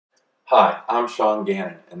Hi, I'm Sean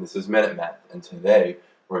Gannon, and this is minutemath, and today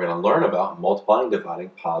we're going to learn about multiplying, dividing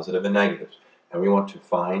positive and negatives, and we want to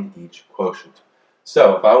find each quotient.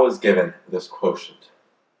 So, if I was given this quotient,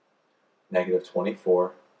 negative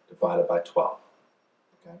 24 divided by 12,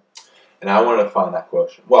 okay, and I wanted to find that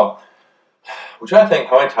quotient, well, we try to think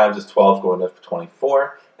how many times does 12 go into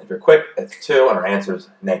 24, and if you're quick, it's 2, and our answer is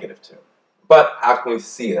negative 2. But how can we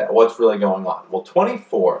see that? What's really going on? Well,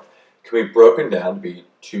 24 can be broken down to be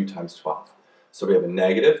 2 times 12. So we have a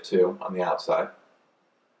negative 2 on the outside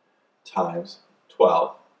times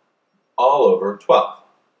 12 all over 12.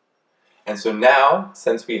 And so now,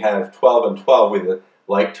 since we have 12 and 12 with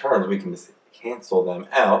like terms, we can just cancel them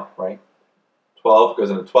out, right? 12 goes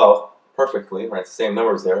into 12 perfectly, right? It's the same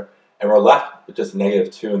numbers there. And we're left with just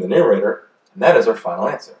negative 2 in the numerator, and that is our final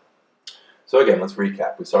answer. So again, let's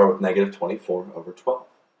recap. We start with negative 24 over 12.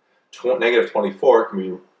 Negative 24 can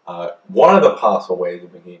be one of the possible ways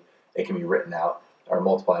it can be written out or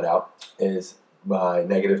multiplied out is by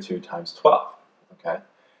negative 2 times 12. Okay.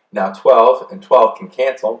 Now 12 and 12 can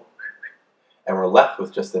cancel, and we're left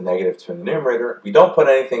with just the negative 2 in the numerator. We don't put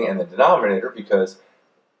anything in the denominator because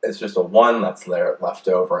it's just a 1 that's there left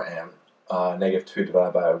over, and negative 2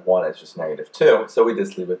 divided by 1 is just negative 2. So we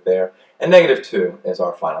just leave it there, and negative 2 is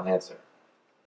our final answer.